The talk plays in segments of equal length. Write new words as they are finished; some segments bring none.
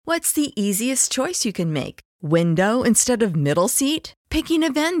What's the easiest choice you can make? Window instead of middle seat? Picking a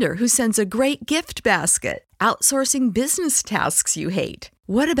vendor who sends a great gift basket? Outsourcing business tasks you hate?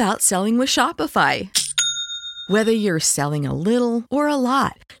 What about selling with Shopify? Whether you're selling a little or a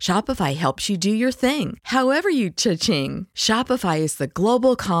lot, Shopify helps you do your thing, however you cha-ching. Shopify is the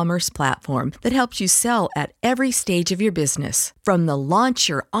global commerce platform that helps you sell at every stage of your business. From the launch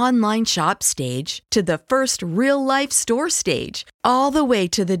your online shop stage to the first real-life store stage, all the way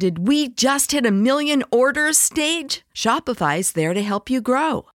to the did we just hit a million orders stage. Shopify's there to help you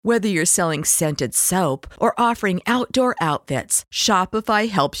grow. Whether you're selling scented soap or offering outdoor outfits, Shopify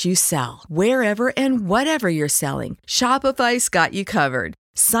helps you sell. Wherever and whatever you're selling, Shopify's got you covered.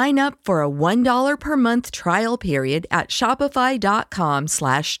 Sign up for a $1 per month trial period at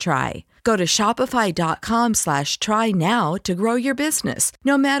shopify.com/try. Go to shopify.com/try now to grow your business,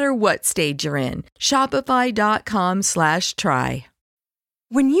 no matter what stage you're in. Shopify.com/try.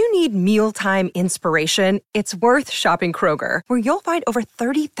 When you need mealtime inspiration, it's worth shopping Kroger, where you'll find over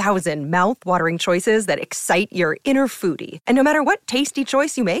 30,000 mouth-watering choices that excite your inner foodie. And no matter what tasty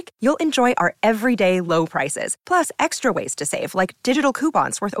choice you make, you'll enjoy our everyday low prices, plus extra ways to save, like digital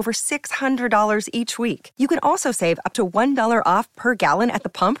coupons worth over $600 each week. You can also save up to $1 off per gallon at the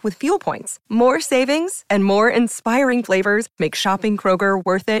pump with fuel points. More savings and more inspiring flavors make shopping Kroger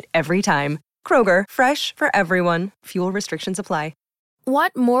worth it every time. Kroger, fresh for everyone. Fuel restrictions apply.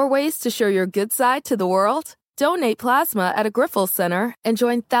 Want more ways to show your good side to the world? Donate plasma at a Grifols Center and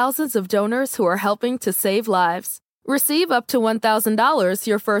join thousands of donors who are helping to save lives. Receive up to $1,000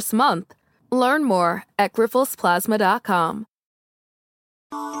 your first month. Learn more at grifolsplasma.com.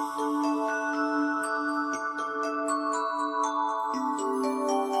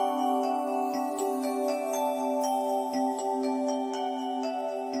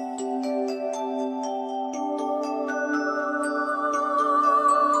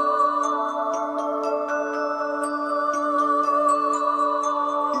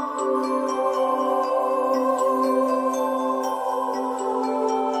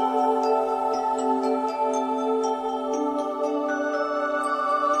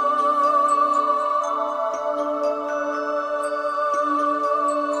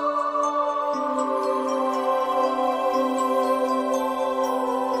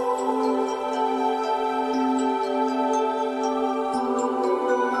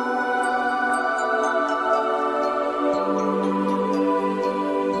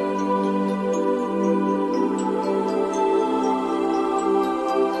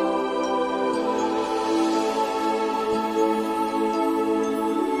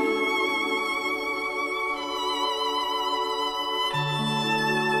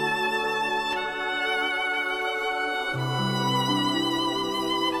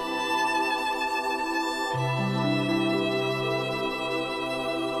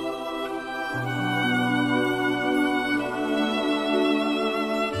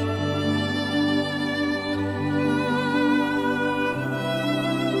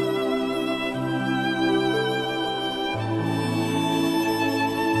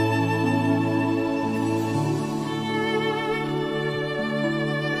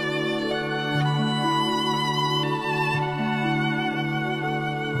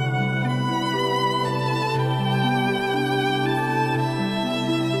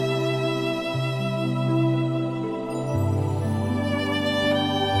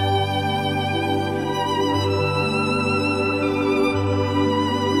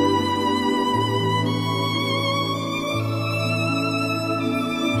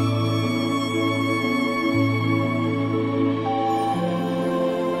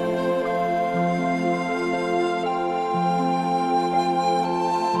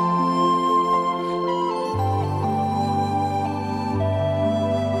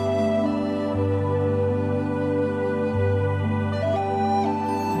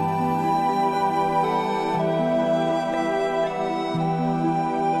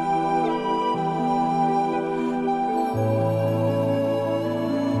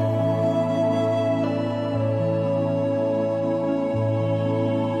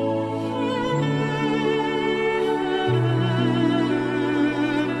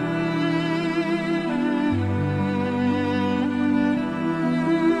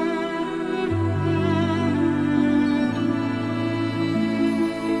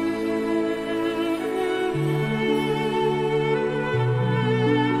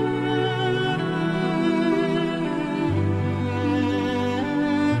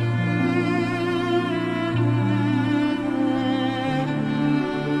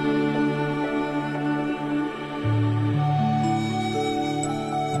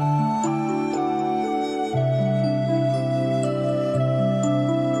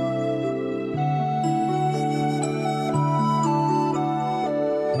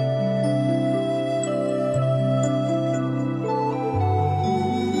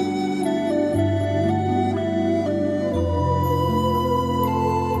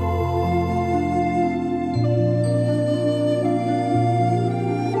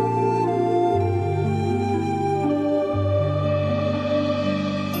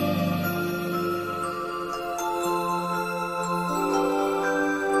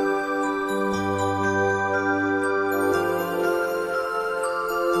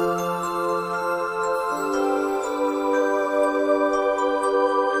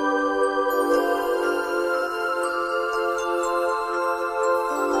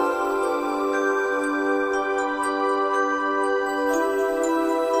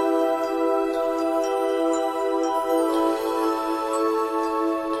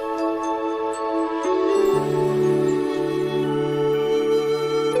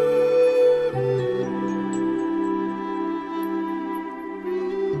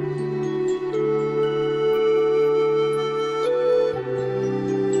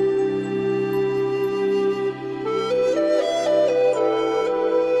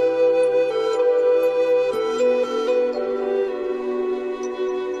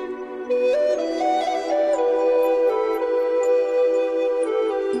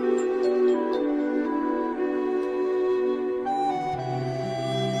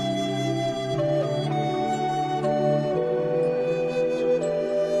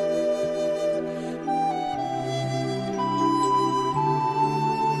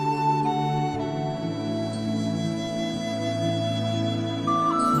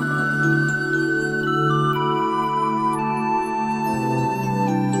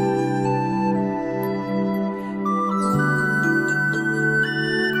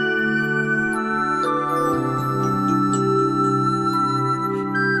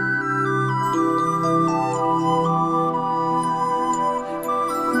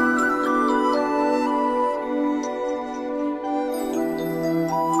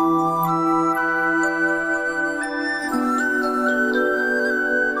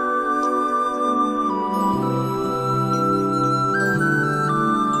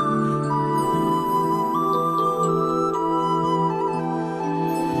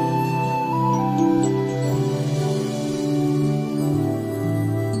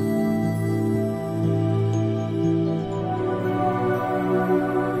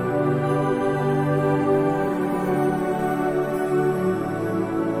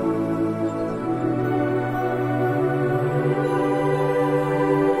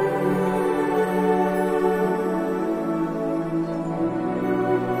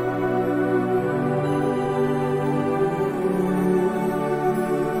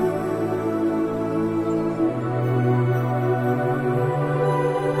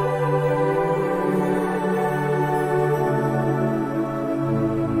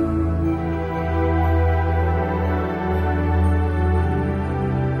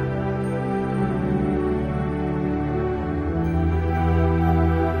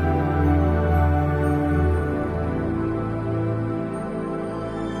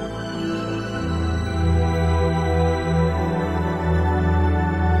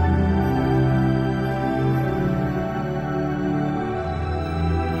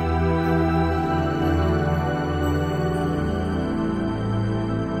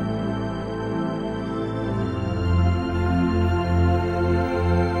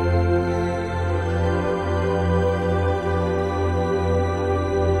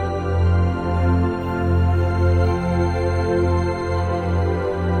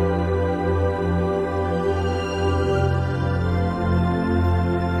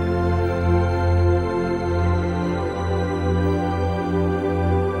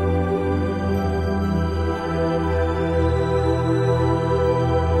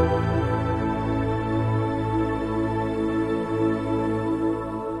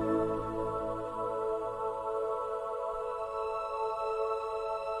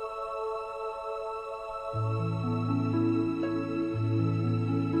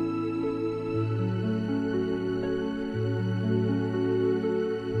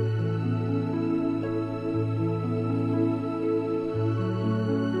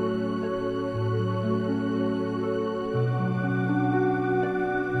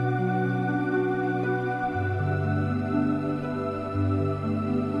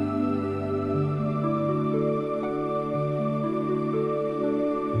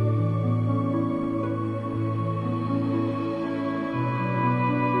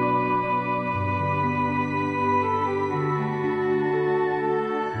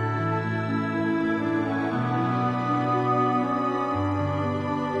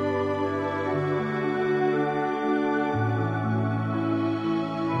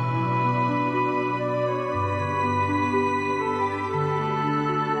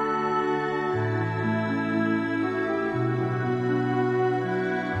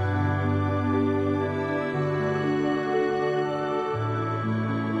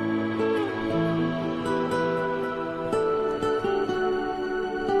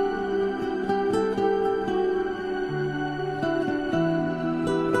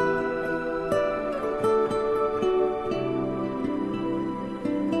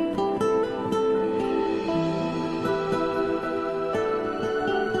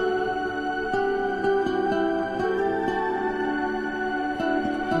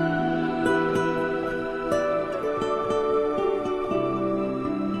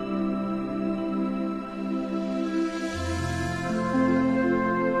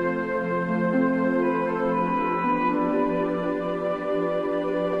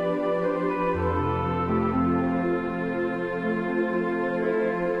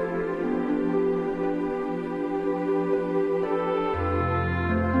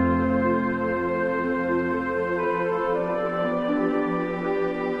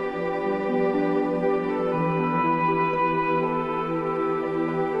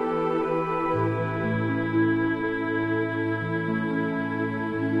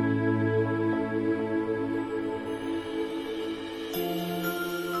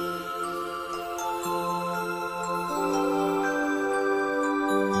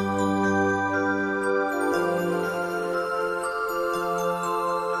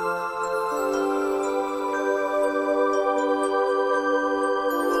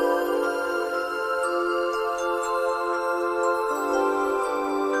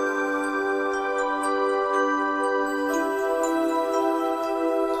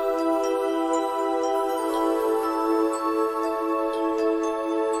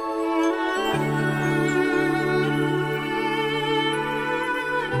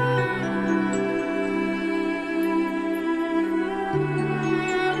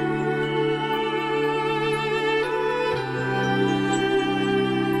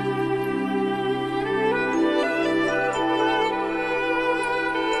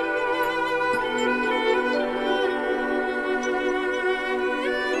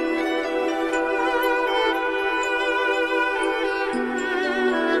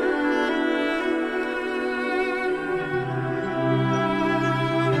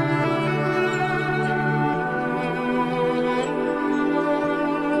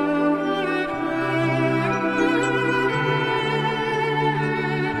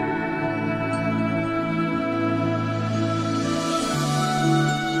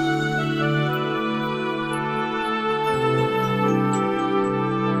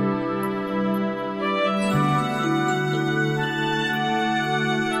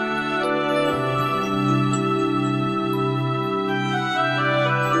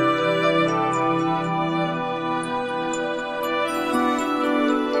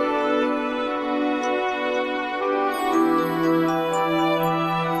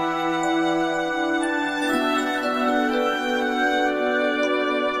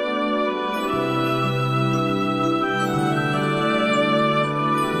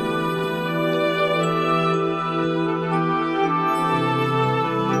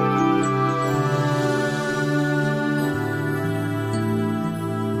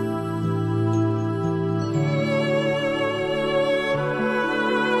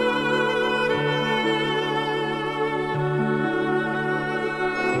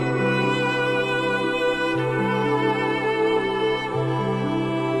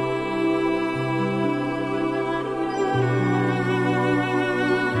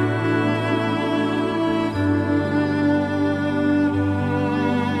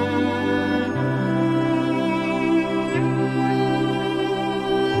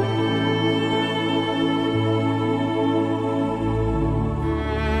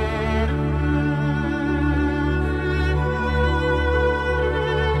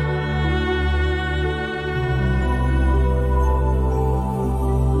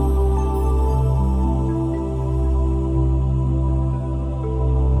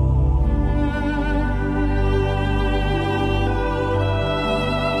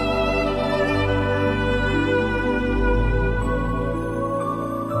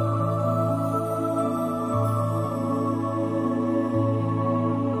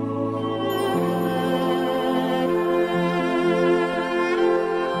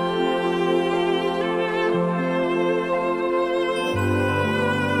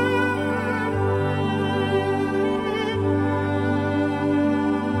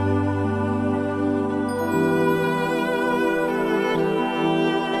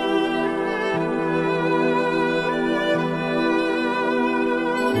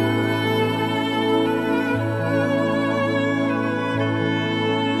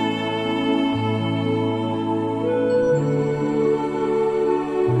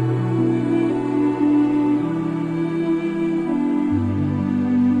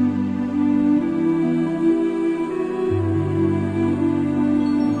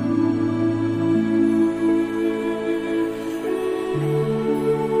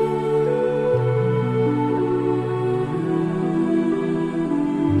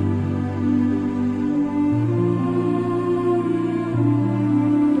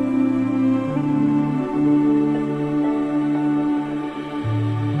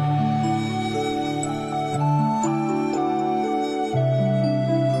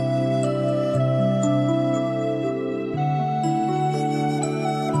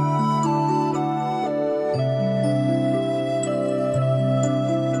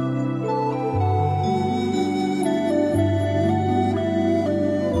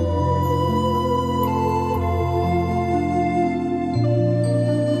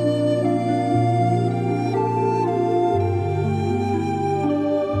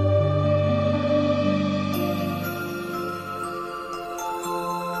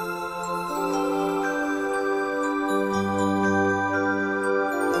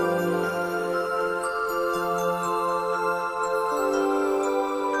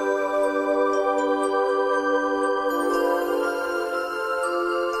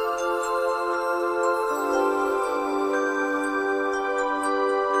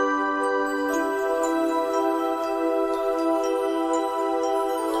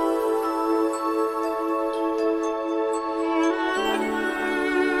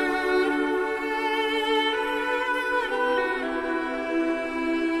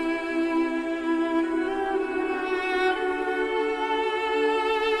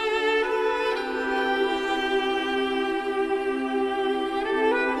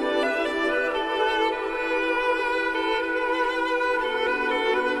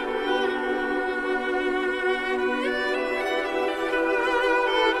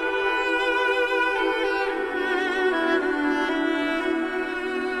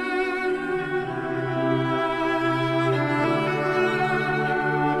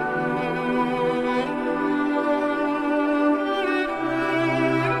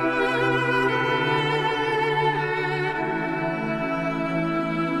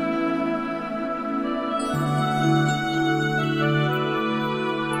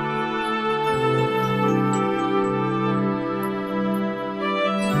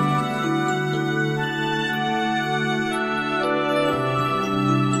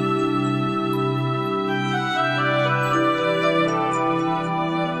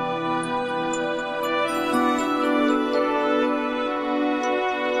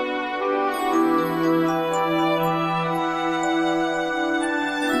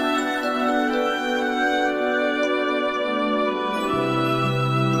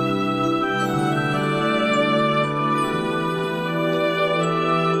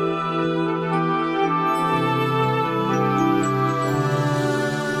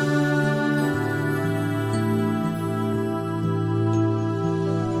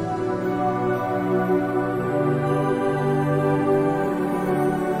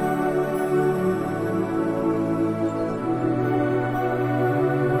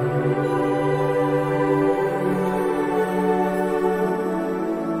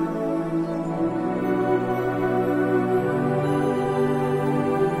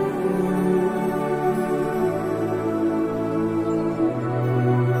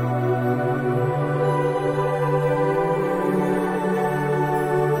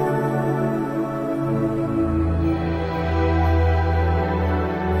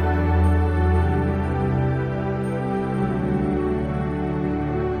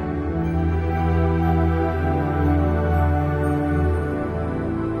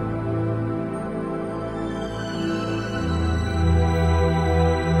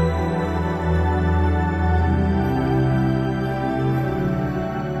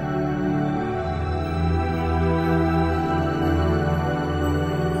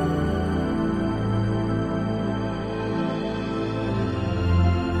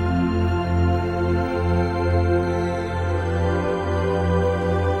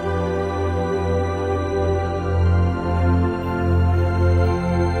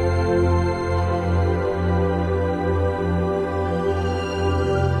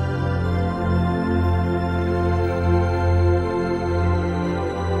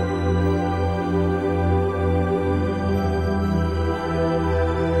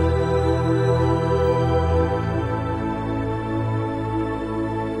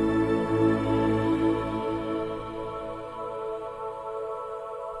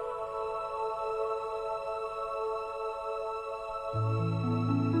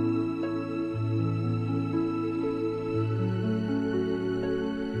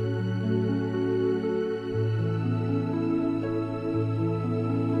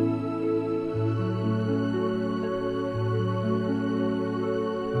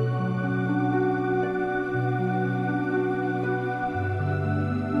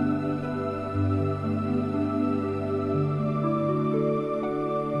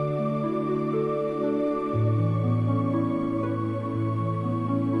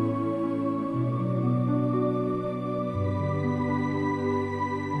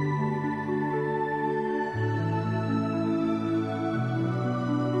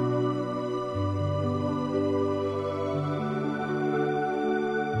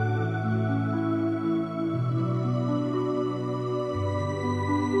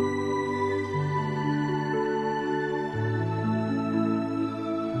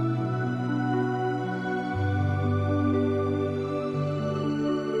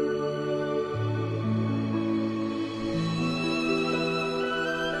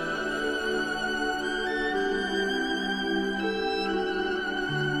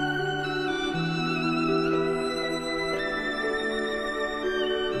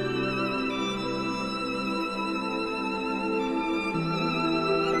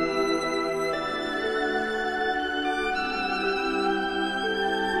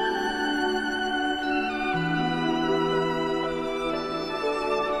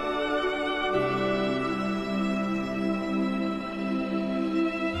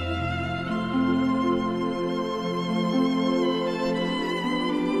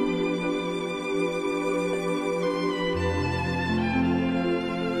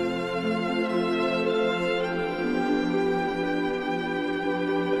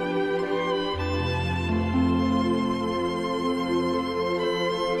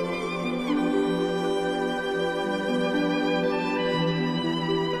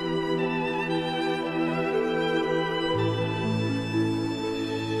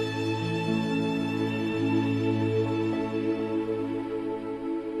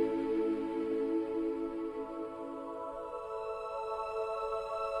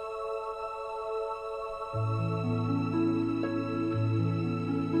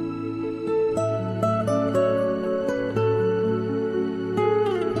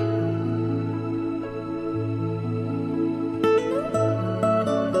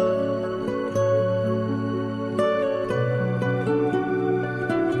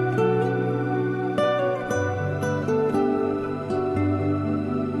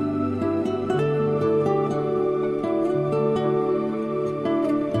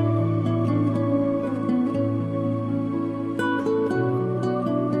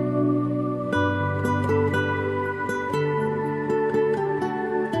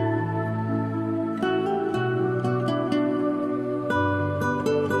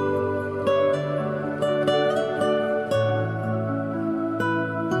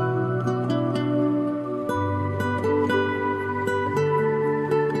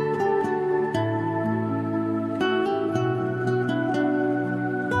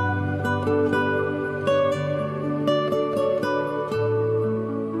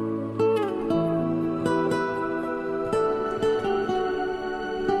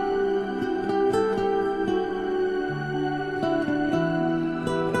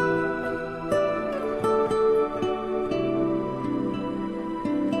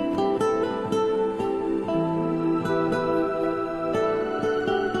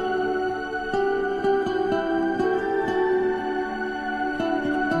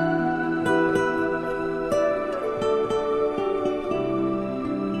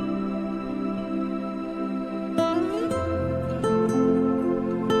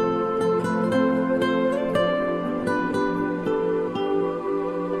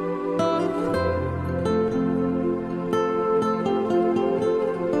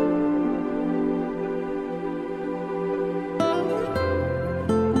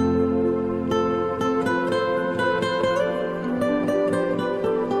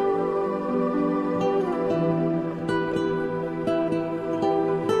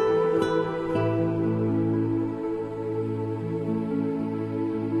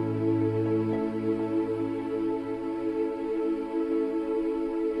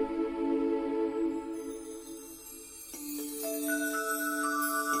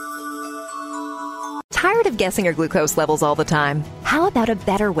 Tired of guessing your glucose levels all the time? How about a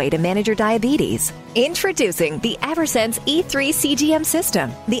better way to manage your diabetes? Introducing the Eversense E3 CGM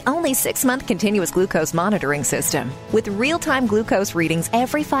system, the only 6-month continuous glucose monitoring system. With real-time glucose readings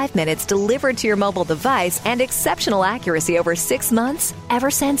every 5 minutes delivered to your mobile device and exceptional accuracy over 6 months,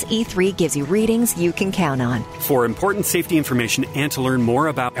 Eversense E3 gives you readings you can count on. For important safety information and to learn more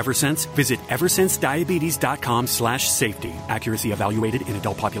about Eversense, visit eversensediabetes.com/safety. Accuracy evaluated in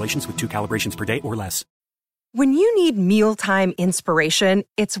adult populations with 2 calibrations per day or less. When you need mealtime inspiration,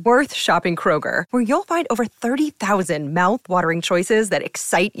 it's worth shopping Kroger, where you'll find over 30,000 mouth-watering choices that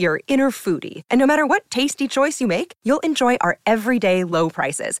excite your inner foodie. And no matter what tasty choice you make, you'll enjoy our everyday low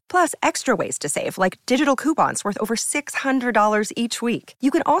prices, plus extra ways to save, like digital coupons worth over $600 each week. You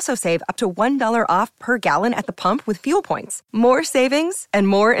can also save up to $1 off per gallon at the pump with fuel points. More savings and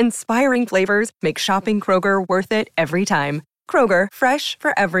more inspiring flavors make shopping Kroger worth it every time. Kroger, fresh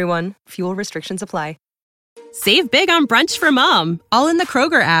for everyone. Fuel restrictions apply. Save big on brunch for mom, all in the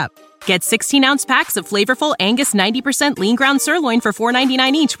Kroger app. Get 16-ounce packs of flavorful Angus 90% lean ground sirloin for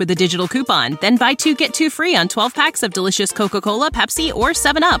 $4.99 each with a digital coupon. Then buy 2, get 2 free on 12 packs of delicious Coca-Cola, Pepsi, or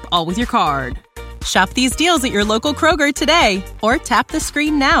 7-Up, all with your card. Shop these deals at your local Kroger today, or tap the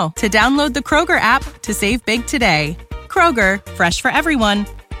screen now to download the Kroger app to save big today. Kroger, fresh for everyone.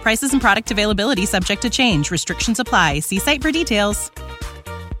 Prices and product availability subject to change. Restrictions apply. See site for details.